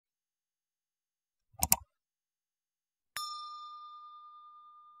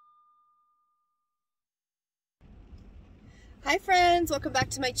Hi friends, welcome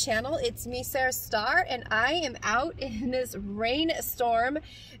back to my channel. It's me, MESARASTARR, and I am out in this rainstorm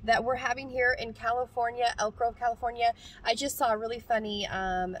that we're having here in California, Elk Grove, California. I just saw a really funny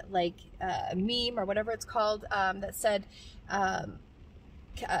meme or whatever it's called that said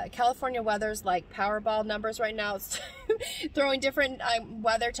California weather's like Powerball numbers right now. It's throwing different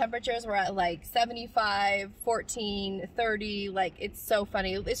weather temperatures. We're at like 75, 14, 30. Like, it's so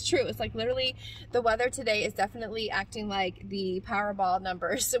funny. It's true. It's like literally the weather today is definitely acting like the Powerball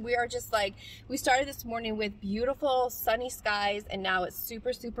numbers. So we are just like, we started this morning with beautiful sunny skies, and now it's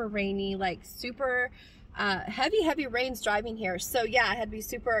super, super rainy, like super heavy rains driving here. So yeah, I had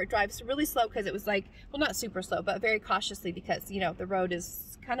to drive really slow because it was like, well, not super slow, but very cautiously because, you know, the road is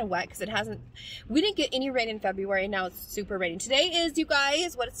kind of wet because we didn't get any rain in February, and now it's super rainy. Today is, you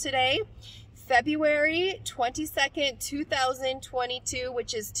guys, what is today? February 22nd, 2022,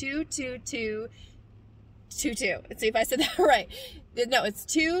 which is 2/22/22. Let's see if I said that right. No, it's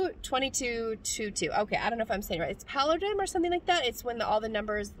 2/22/22. Okay, I don't know if I'm saying it right. It's palindrome or something like that. It's when all the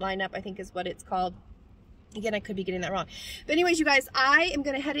numbers line up, I think is what it's called. Again, I could be getting that wrong. But anyways, you guys, I am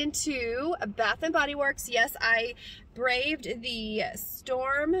going to head into Bath and Body Works. Yes, I braved the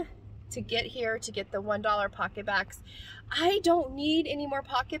storm to get here to get the $1 pocket backs. I don't need any more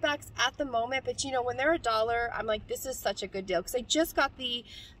pocket backs at the moment, but you know, when they're $1, I'm like, this is such a good deal because I just got the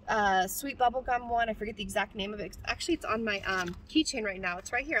sweet bubblegum one. I forget the exact name of it. Actually, it's on my keychain right now.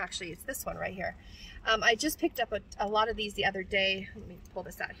 It's right here, actually. It's this one right here. I just picked up a lot of these the other day. Let me pull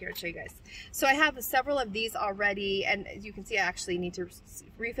this out here and show you guys. So I have several of these already, and as you can see, I actually need to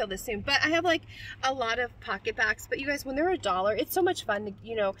refill this soon. But I have like a lot of pocket backs. But you guys, when they're $1, it's so much fun to,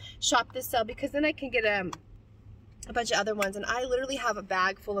 you know, shop this sale because then I can get a bunch of other ones, and I literally have a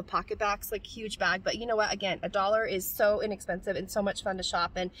bag full of pocket backs, like huge bag. But you know what, again, $1 is so inexpensive and so much fun to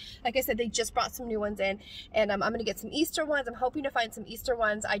shop. And like I said, they just brought some new ones in, and I'm gonna get some Easter ones. I'm hoping to find some Easter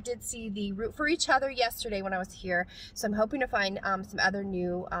ones. I did see the Root for Each Other yesterday when I was here, so I'm hoping to find some other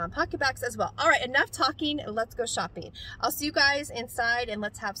new pocket backs as well. All right, enough talking, let's go shopping. I'll see you guys inside and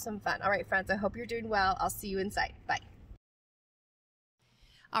let's have some fun. All right, friends, I hope you're doing well. I'll see you inside. Bye.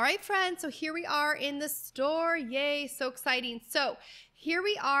 All right, friends, so here we are in the store. Yay, so exciting. So here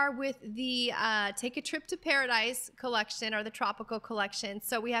we are with the Take a Trip to Paradise collection, or the tropical collection.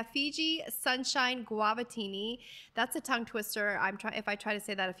 So we have Fiji Sunshine Guavatini. That's a tongue twister. If I try to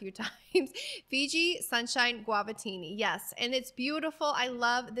say that a few times. Fiji Sunshine Guavatini, yes, and it's beautiful. I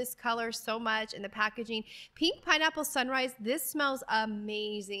love this color so much, and the packaging. Pink Pineapple Sunrise. This smells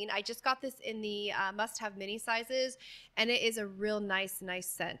amazing. I just got this in the must-have mini sizes, and it is a real nice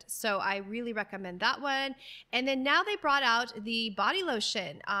scent. So I really recommend that one. And then now they brought out the body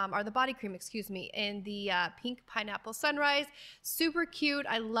lotion, or the body cream, excuse me, in the Pink Pineapple Sunrise. Super cute.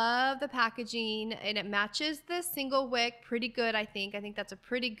 I love the packaging, and it matches the single wick pretty good, I think. I think that's a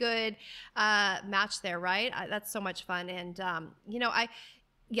pretty good match there, right? That's so much fun. And, you know,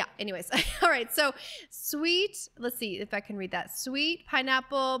 yeah, anyways. All right, so sweet, let's see if I can read that. Sweet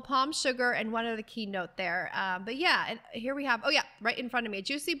pineapple, palm sugar, and one other keynote there. But yeah, and here we have, oh yeah, right in front of me, a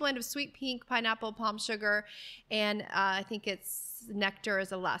juicy blend of sweet pink, pineapple, palm sugar, and I think it's nectar as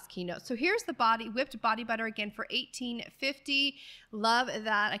the last keynote. So here's the whipped body butter again for $18.50. Love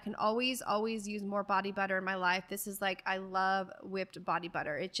that. I can always use more body butter in my life. This is like, I love whipped body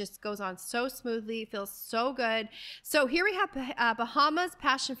butter. It just goes on so smoothly, feels so good. So here we have Bahamas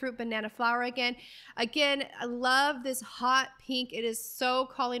passion fruit banana flower again. Again, I love this hot pink. It is so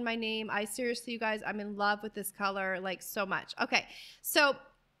calling my name. I seriously, you guys, I'm in love with this color like so much. Okay, so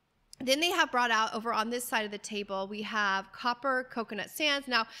then they have brought out over on this side of the table, we have Copper Coconut Sands.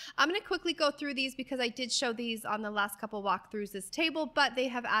 Now, I'm going to quickly go through these because I did show these on the last couple walkthroughs this table, but they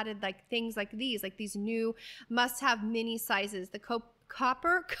have added like things like these new must-have mini sizes. The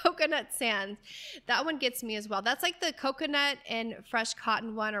Copper Coconut Sands. That one gets me as well. That's like the coconut and fresh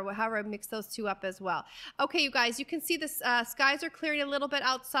cotton one, or however I mix those two up as well. Okay, you guys, you can see the skies are clearing a little bit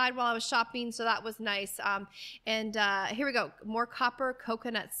outside while I was shopping, so that was nice. Here we go. More Copper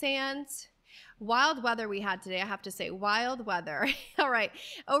Coconut Sands. Wild weather we had today, I have to say. Wild weather. All right.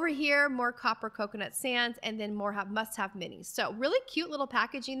 Over here, more Copper Coconut Sands, and then more must-have minis. So really cute little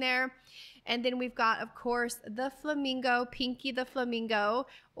packaging there. And then we've got, of course, the Flamingo, Pinky the Flamingo,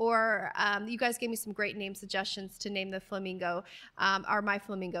 or you guys gave me some great name suggestions to name the Flamingo, or my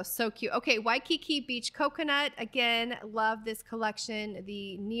Flamingo. So cute. Okay, Waikiki Beach Coconut. Again, love this collection.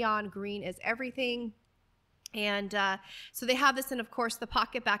 The neon green is everything. And so they have this in, of course, the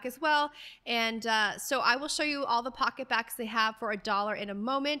pocket back as well. And so I will show you all the pocket backs they have for $1 in a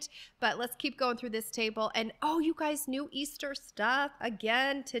moment. But let's keep going through this table. And oh, you guys, new Easter stuff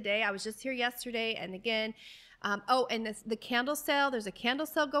again today. I was just here yesterday, and again, Oh, and the candle sale, there's a candle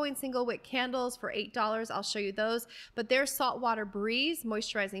sale going, single wick candles for $8. I'll show you those. But there's Saltwater Breeze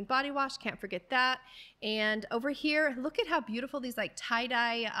moisturizing body wash, can't forget that. And over here, look at how beautiful these like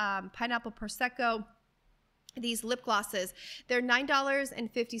tie-dye pineapple prosecco, these lip glosses. They're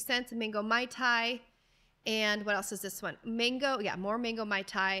 $9.50, mango mai tai. And what else is this one? Mango, yeah, more mango mai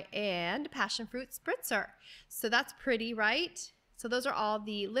tai and passion fruit spritzer. So that's pretty, right? So those are all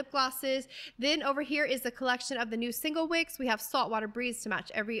the lip glosses. Then over here is the collection of the new single wicks. We have Saltwater Breeze to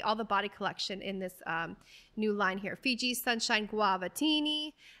match all the body collection in this new line here. Fiji Sunshine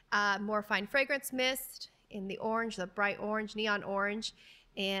Guavatini, more fine fragrance mist in the orange, the bright orange, neon orange.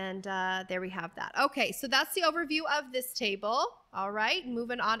 And there we have that. Okay, so that's the overview of this table. All right,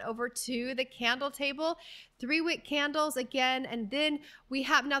 moving on over to the candle table. 3-wick candles again, and then we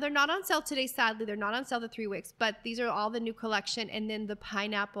have, now they're not on sale today, sadly. They're not on sale, the 3 wicks, but these are all the new collection. And then the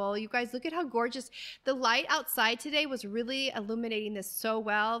pineapple. You guys, look at how gorgeous. The light outside today was really illuminating this so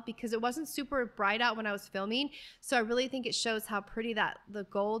well because it wasn't super bright out when I was filming. So I really think it shows how pretty that the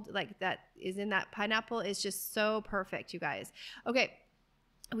gold like that is in that pineapple is just so perfect, you guys. Okay.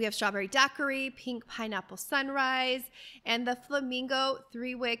 We have Strawberry Daiquiri, Pink Pineapple Sunrise, and the Flamingo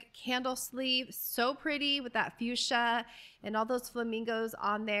 3-wick candle sleeve. So pretty with that fuchsia and all those flamingos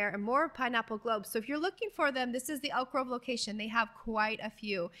on there, and more pineapple globes. So if you're looking for them, this is the Elk Grove location. They have quite a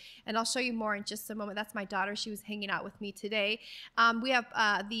few, and I'll show you more in just a moment. That's my daughter. She was hanging out with me today. We have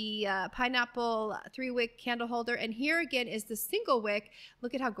the pineapple 3-wick candle holder, and here again is the single wick.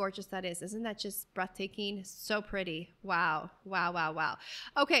 Look at how gorgeous that is. Isn't that just breathtaking? So pretty. Wow, wow, wow, wow.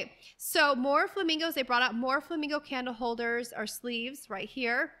 Okay, so more flamingos. They brought out more flamingo candle holders or sleeves right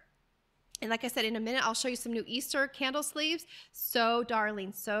here. And like I said, in a minute, I'll show you some new Easter candle sleeves. So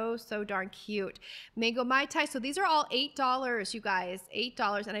darling, so darn cute. Mango Mai Tai. So these are all $8, you guys,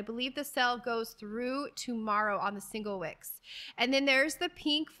 $8. And I believe the sale goes through tomorrow on the single wicks. And then there's the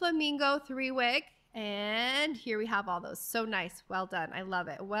Pink Flamingo 3-wick. And here we have all those. So nice. Well done. I love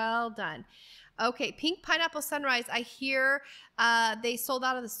it. Well done. Okay, Pink Pineapple Sunrise. I hear they sold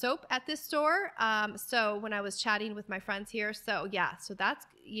out of the soap at this store. So when I was chatting with my friends here, so yeah, so that's,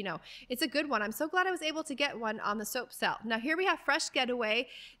 you know, it's a good one. I'm so glad I was able to get one on the soap sale. Now here we have Fresh Getaway.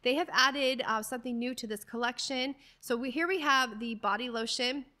 They have added something new to this collection. So here we have the body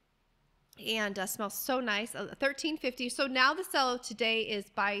lotion. And smells so nice. $13.50. So now the sale today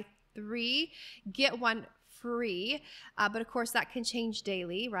is buy 3, get 1 free, but of course that can change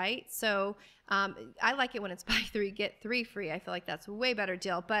daily, right? So I like it when it's buy 3 get 3 free. I feel like that's a way better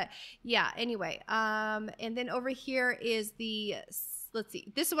deal. But yeah, anyway, and then over here is the, let's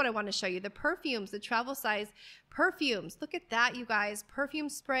see, this is what I want to show you, the perfumes, the travel size perfumes. Look at that, you guys. Perfume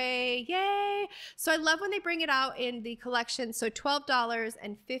spray, yay. So I love when they bring it out in the collection. So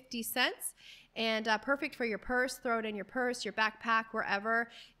 $12.50. And perfect for your purse. Throw it in your purse, your backpack, wherever.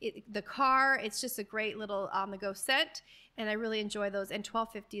 The car, it's just a great little on-the-go scent, and I really enjoy those. And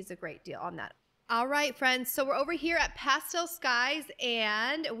 $12.50 is a great deal on that. All right, friends. So we're over here at Pastel Skies,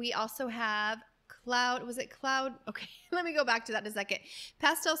 and we also have Cloud. Was it Cloud? Okay, let me go back to that in a second.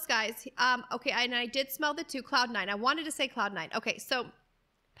 Pastel Skies. Okay, and I did smell the 2 Cloud 9. I wanted to say Cloud 9. Okay, so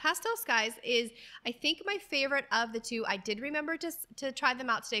Pastel Skies is, I think, my favorite of the 2. I did remember to try them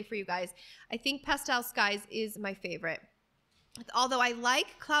out today for you guys. I think Pastel Skies is my favorite. Although I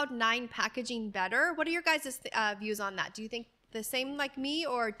like Cloud 9 packaging better. What are your guys' views on that? Do you think the same like me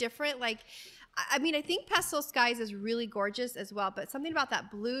or different? Like, I mean, I think Pastel Skies is really gorgeous as well, but something about that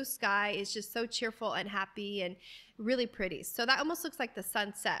blue sky is just so cheerful and happy and really pretty. So that almost looks like the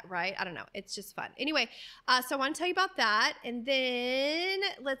sunset, right? I don't know. It's just fun. Anyway, so I want to tell you about that. And then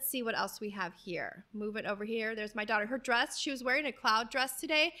let's see what else we have here. Move it over here. There's my daughter. Her dress, she was wearing a cloud dress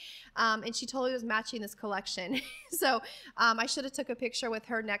today, and she totally was matching this collection. So I should have took a picture with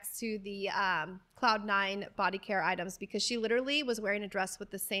her next to the Cloud 9 body care items because she literally was wearing a dress with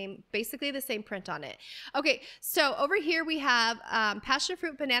the same, basically the same print on it. Okay, so over here we have passion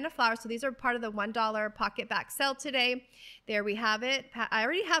fruit banana flower. So these are part of the $1 pocket back sale today. There we have it. I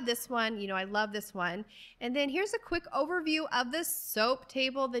already have this one. You know, I love this one. And then here's a quick overview of the soap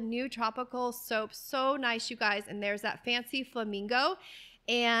table, the new tropical soap. So nice, you guys. And there's that fancy flamingo.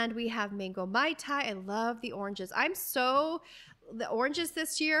 And we have mango mai tai. I love the oranges. The oranges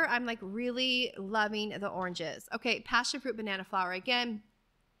this year, I'm like really loving the oranges. Okay, passion fruit banana flower again.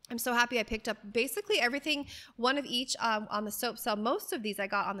 I'm so happy I picked up basically everything, one of each on the soap sale. Most of these I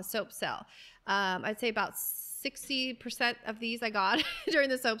got on the soap sale. I'd say about 60% of these I got during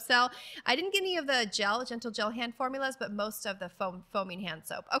the soap sale. I didn't get any of the gentle gel hand formulas, but most of the foaming hand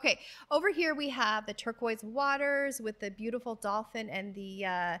soap. Okay, over here we have the turquoise waters with the beautiful dolphin and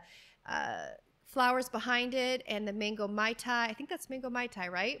the flowers behind it, and the mango mai tai. I think that's mango mai tai,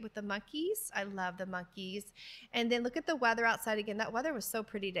 right? With the monkeys. I love the monkeys. And then look at the weather outside again. That weather was so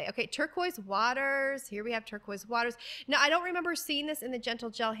pretty today. Okay, turquoise waters. Here we have turquoise waters. Now, I don't remember seeing this in the Gentle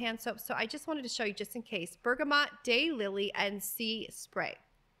Gel hand soap, so I just wanted to show you just in case. Bergamot, daylily, and sea spray.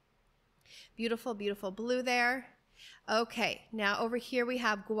 Beautiful, beautiful blue there. Okay, now over here we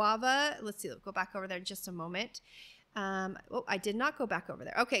have guava. Let's see, let's go back over there in just a moment. Oh, I did not go back over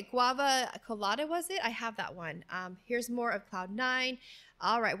there. Okay, guava colada, was it? I have that one. Here's more of Cloud 9.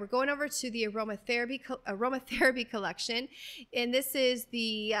 All right, we're going over to the aromatherapy collection, and this is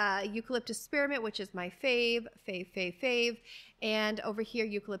the eucalyptus spearmint, which is my fave. And over here,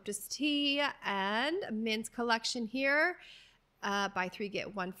 eucalyptus tea and men's collection here. Buy 3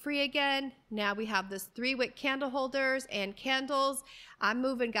 get 1 free again. Now we have this 3-wick candle holders and candles. I'm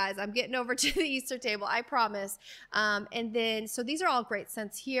moving, guys. I'm getting over to the Easter table, I promise. And then, so these are all great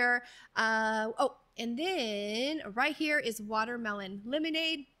scents here. Oh, and then right here is watermelon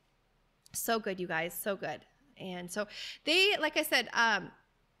lemonade. So good, you guys, so good. And so they, like I said,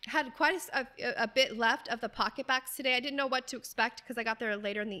 had quite a bit left of the pocket backs today. I didn't know what to expect because I got there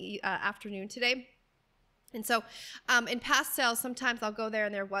later in the afternoon today. And so in past sales, sometimes I'll go there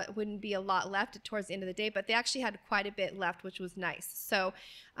and there wouldn't be a lot left towards the end of the day, but they actually had quite a bit left, which was nice. So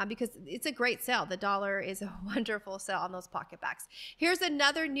because it's a great sale. The $1 is a wonderful sale on those pocket backs. Here's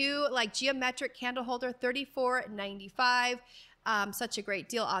another new like geometric candle holder, $34.95. Such a great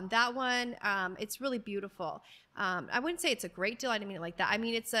deal on that one. It's really beautiful. I wouldn't say it's a great deal. I didn't mean it like that. I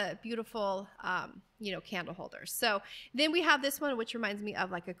mean, it's a beautiful, you know, candle holder. So then we have this one, which reminds me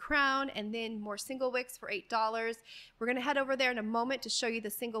of like a crown, and then more single wicks for $8. We're going to head over there in a moment to show you the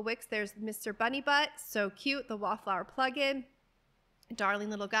single wicks. There's Mr. Bunny Butt. So cute. The Wallflower plug-in. Darling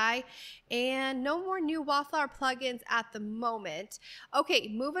little guy. And no more new Wallflower plugins at the moment. Okay,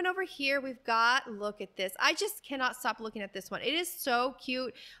 moving over here, we've got, look at this. I just cannot stop looking at this one. It is so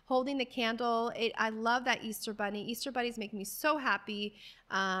cute, holding the candle. I love that Easter bunny. Easter bunnies make me so happy.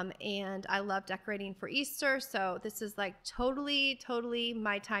 And I love decorating for Easter. So this is like totally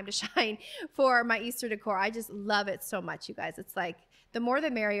my time to shine for my Easter decor. I just love it so much, you guys. It's like, the more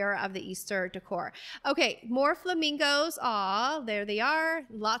the merrier of the Easter decor. Okay, more flamingos. Aw, there they are.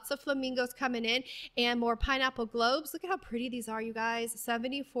 Lots of flamingos coming in. And more pineapple globes. Look at how pretty these are, you guys.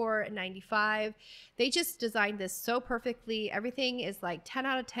 $74.95. They just designed this so perfectly. Everything is like 10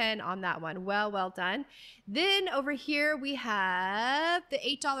 out of 10 on that one. Well done. Then over here we have the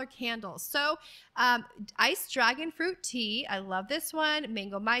 $8 candles. So iced dragon fruit tea. I love this one.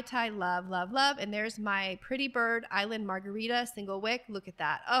 Mango mai tai. Love. And there's my Pretty Bird Island Margarita single wick. Look at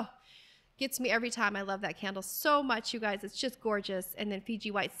that. Oh, gets me every time. I love that candle so much, you guys. It's just gorgeous. And then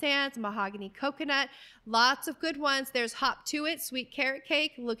Fiji White Sands, Mahogany Coconut. Lots of good ones. There's Hop to It, Sweet Carrot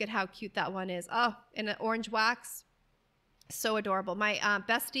Cake. Look at how cute that one is. Oh, and an orange wax. So adorable. My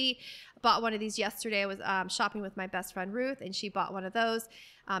bestie bought one of these yesterday. I was shopping with my best friend Ruth, and she bought one of those.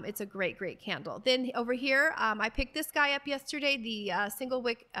 It's a great candle. Then over here, I picked this guy up yesterday, the single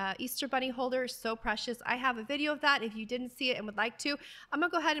wick Easter bunny holder. So precious. I have a video of that. If you didn't see it and would like to, I'm going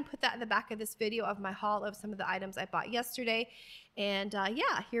to go ahead and put that in the back of this video of my haul of some of the items I bought yesterday. And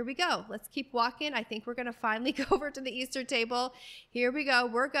yeah, here we go. Let's keep walking. I think we're going to finally go over to the Easter table. Here we go.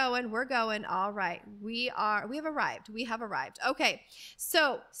 We're going. All right. We have arrived. Okay.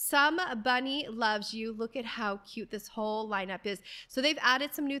 So Some Bunny Loves You. Look at how cute this whole lineup is. So they've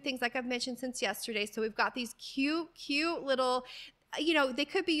added some new things like I've mentioned since yesterday. So we've got these cute little, you know, they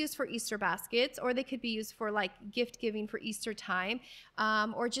could be used for Easter baskets, or they could be used for like gift giving for Easter time,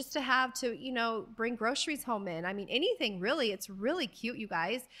 or just to have to, you know, bring groceries home in. I mean, anything really. It's really cute, you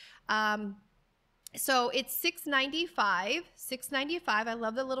guys. So it's $6.95. I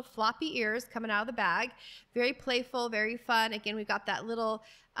love the little floppy ears coming out of the bag. Very playful, very fun. Again, we've got that little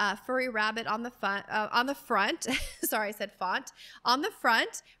furry rabbit on the front. Sorry, I said font. On the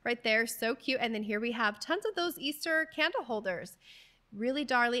front, right there. So cute. And then here we have tons of those Easter candle holders. Really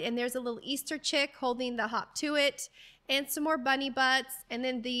darling. And there's a little Easter chick holding the Hop to It. And some more bunny butts, and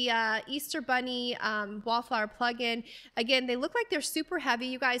then the Easter Bunny Wallflower plug-in. Again, they look like they're super heavy.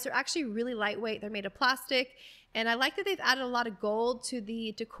 You guys, they're actually really lightweight. They're made of plastic, and I like that they've added a lot of gold to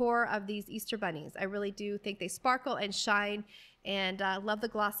the decor of these Easter bunnies. I really do think they sparkle and shine, and love the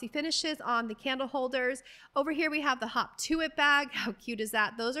glossy finishes on the candle holders. Over here we have the Hop to It bag. How cute is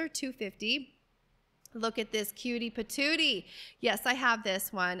that? Those are $2.50. Look at this cutie patootie. Yes, I have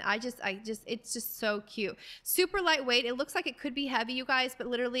this one. It's just so cute. Super lightweight. It looks like it could be heavy, you guys, but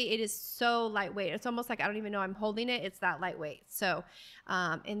literally it is so lightweight. It's almost like I don't even know I'm holding it. It's that lightweight. So,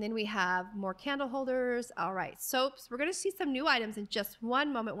 and then we have more candle holders. All right, soaps. We're going to see some new items in just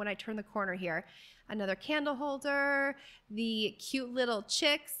one moment when I turn the corner here. Another candle holder, the cute little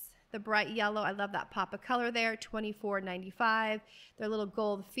chicks. The bright yellow. I love that pop of color there. $24.95. Their little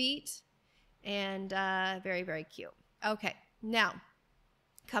gold feet. And very, very cute. Okay, now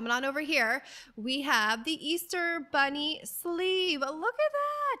coming on over here, we have the Easter Bunny sleeve. Look at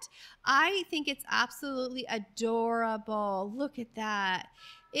that. I think it's absolutely adorable. Look at that.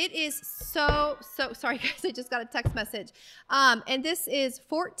 It is so sorry guys, I just got a text message. And this is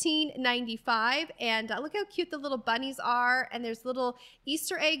 $14.95, and look how cute the little bunnies are, and there's little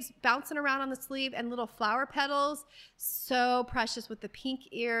Easter eggs bouncing around on the sleeve and little flower petals. So precious with the pink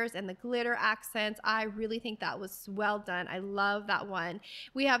ears and the glitter accents. I really think that was well done. I love that one.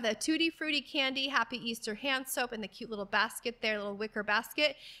 We have the Tutti Frutti Candy Happy Easter hand soap in the cute little basket there, little wicker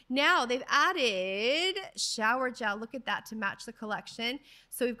basket. Now they've added shower gel. Look at that to match the collection.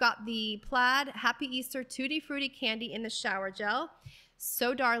 So we've got the plaid Happy Easter Tutti Frutti Candy in the shower gel.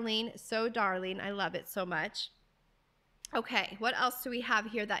 So darling, so darling. I love it so much. Okay, what else do we have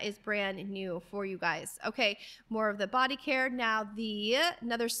here that is brand new for you guys? Okay, more of the body care. Now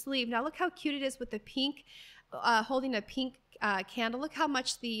another sleeve. Now look how cute it is with the pink, holding a pink candle. Look how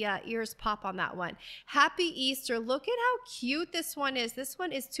much the ears pop on that one. Happy Easter. Look at how cute this one is. This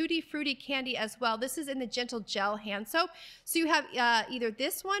one is Tutti Frutti Candy as well. This is in the gentle gel hand soap. So you have either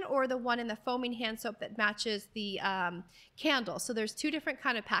this one or the one in the foaming hand soap that matches the candle. So there's two different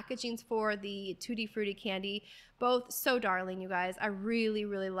kind of packagings for the Tutti Frutti Candy. Both so darling, you guys. I really,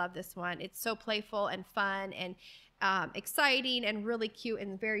 really love this one. It's so playful and fun and exciting and really cute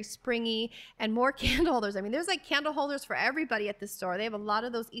and very springy, and more candle holders. I mean, there's like candle holders for everybody at the store. They have a lot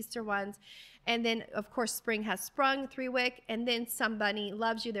of those Easter ones. And then of course Spring Has Sprung 3-wick, and then Somebody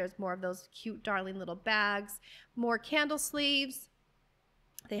Loves You. There's more of those cute darling little bags, more candle sleeves.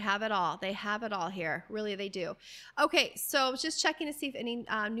 They have it all. They have it all here. Really, they do. Okay, so just checking to see if any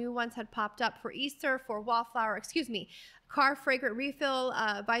new ones had popped up for Easter, for Wallflower, excuse me, Car Fragrant Refill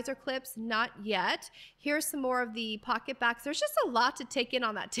visor clips, not yet. Here's some more of the pocket backs. There's just a lot to take in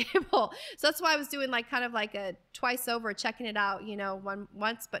on that table. So that's why I was doing like kind of like a twice over, checking it out, you know,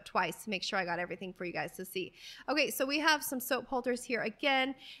 once but twice to make sure I got everything for you guys to see. Okay, so we have some soap holders here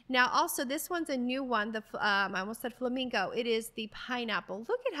again. Now also this one's a new one. I almost said flamingo. It is the pineapple.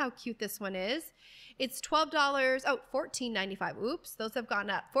 Look at how cute this one is. It's $12, oh, $14.95. Oops, those have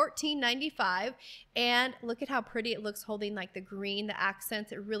gone up. $14.95. And look at how pretty it looks holding like the green, the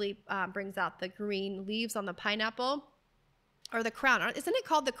accents. It really brings out the green leaves on the pineapple, or the crown. Isn't it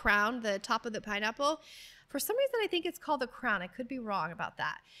called the crown, the top of the pineapple? For some reason, I think it's called the crown. I could be wrong about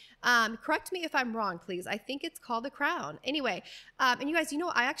that. Correct me if I'm wrong, please. I think it's called the crown. Anyway, and you guys, you know,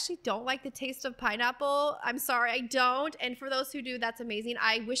 I actually don't like the taste of pineapple. I'm sorry, I don't. And for those who do, that's amazing.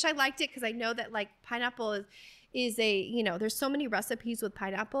 I wish I liked it because I know that like pineapple is a, you know, there's so many recipes with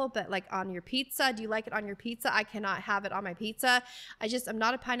pineapple, but like on your pizza, do you like it on your pizza? I cannot have it on my pizza. I'm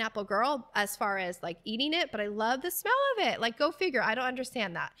not a pineapple girl as far as like eating it, but I love the smell of it. Like, go figure. I don't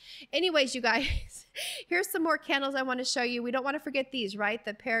understand that. Anyways, you guys, here's some more candles I want to show you. We don't want to forget these, right?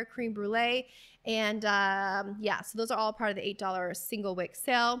 The Pear Creme Brulee. And yeah, so those are all part of the $8 single wick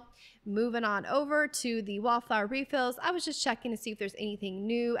sale. Moving on over to the Wallflower refills. I was just checking to see if there's anything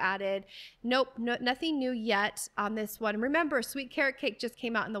new added. Nope, nothing new yet on this one. Remember, Sweet Carrot Cake just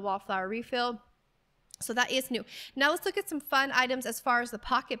came out in the Wallflower refill. So that is new. Now let's look at some fun items as far as the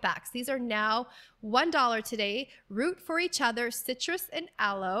pocket backs. These are now $1 today. Root for Each Other, citrus and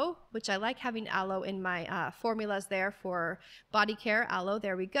aloe, which I like having aloe in my formulas there for body care. Aloe,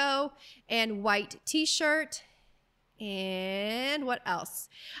 there we go. And white t-shirt. And what else?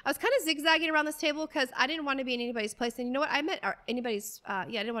 I was kind of zigzagging around this table because I didn't want to be in anybody's place. And you know what? I meant anybody's, yeah, I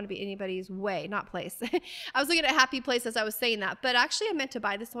didn't want to be anybody's way, not place. I was looking at Happy Place as I was saying that. But actually, I meant to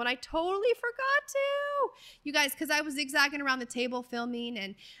buy this one. I totally forgot to. You guys, because I was zigzagging around the table filming,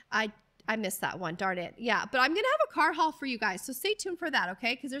 and I missed that one. Darn it. Yeah, but I'm going to have a car haul for you guys. So stay tuned for that,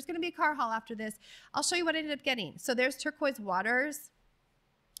 okay? Because there's going to be a car haul after this. I'll show you what I ended up getting. So there's Turquoise Waters.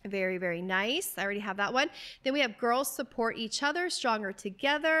 Very, very nice. I already have that one. Then we have Girls Support Each Other, Stronger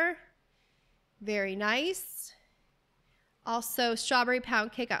Together. Very nice. Also, Strawberry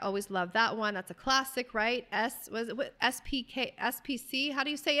Pound Cake. I always love that one. That's a classic, right? SPC? How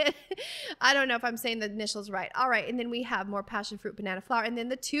do you say it? I don't know if I'm saying the initials right. All right. And then we have more Passion Fruit Banana Flour. And then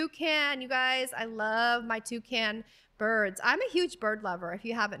the Toucan, you guys. I love my Toucan birds. I'm a huge bird lover, if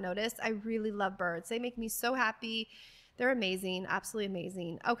you haven't noticed. I really love birds. They make me so happy. They're amazing, absolutely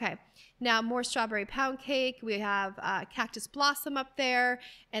amazing. Okay, now more strawberry pound cake. We have cactus blossom up there,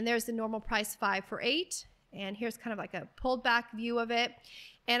 and there's the normal price 5 for $8. And here's kind of like a pulled back view of it.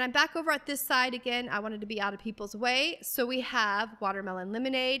 And I'm back over at this side again. I wanted to be out of people's way. So we have watermelon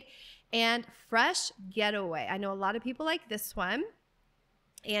lemonade and fresh getaway. I know a lot of people like this one.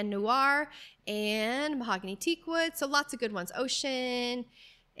 And noir and mahogany teakwood. So lots of good ones. Ocean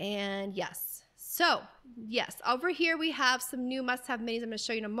and yes. So yes, over here we have some new must-have minis I'm going to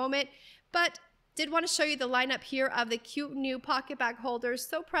show you in a moment. But did want to show you the lineup here of the cute new pocket bag holders.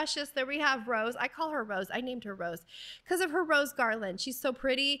 So precious. There we have Rose. I call her Rose. I named her Rose because of her rose garland. She's so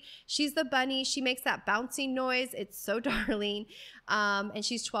pretty. She's the bunny. She makes that bouncing noise. It's so darling. And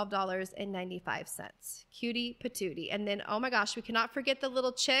she's $12.95. Cutie patootie. And then, oh my gosh, we cannot forget the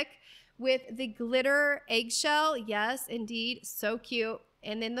little chick with the glitter eggshell. Yes, indeed. So cute.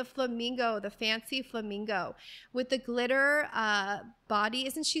 And then the flamingo, the fancy flamingo with the glitter body.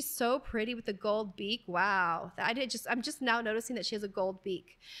 Isn't she so pretty with the gold beak? Wow. I'm just now noticing that she has a gold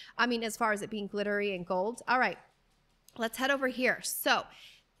beak. I mean, as far as it being glittery and gold. All right, let's head over here. So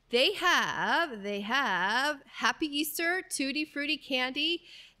they have Happy Easter Tutti Frutti candy.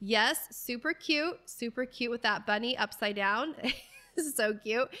 Yes, super cute with that bunny upside down. So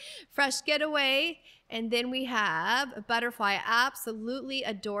cute. Fresh getaway. And then we have butterfly. I absolutely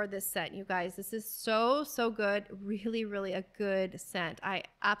adore this scent, you guys. This is so, so good. Really, really a good scent. I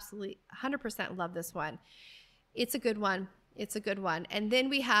absolutely 100% love this one. It's a good one. It's a good one. And then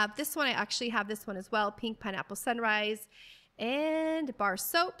we have this one. I actually have this one as well. Pink Pineapple Sunrise and bar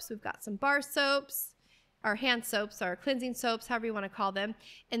soaps. We've got some bar soaps. Our hand soaps, our cleansing soaps, however you want to call them.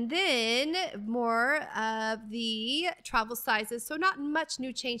 And then more of the travel sizes. So not much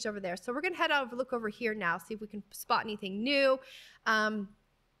new change over there. So we're going to head over, look over here now, see if we can spot anything new.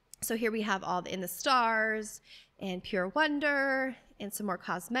 So here we have all in the stars and Pure Wonder and some more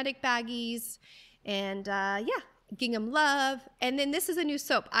cosmetic baggies. And yeah. Gingham Love. And then this is a new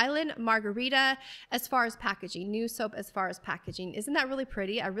soap, Island Margarita, as far as packaging. New soap as far as packaging. Isn't that really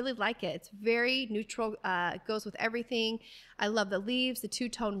pretty? I really like it. It's very neutral, goes with everything. I love the leaves, the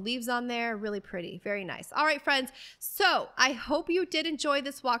two-tone leaves on there. Really pretty. Very nice. All right, friends. So I hope you did enjoy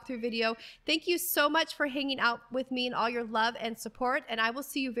this walkthrough video. Thank you so much for hanging out with me and all your love and support. And I will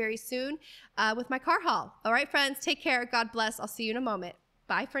see you very soon with my car haul. All right, friends. Take care. God bless. I'll see you in a moment.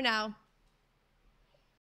 Bye for now.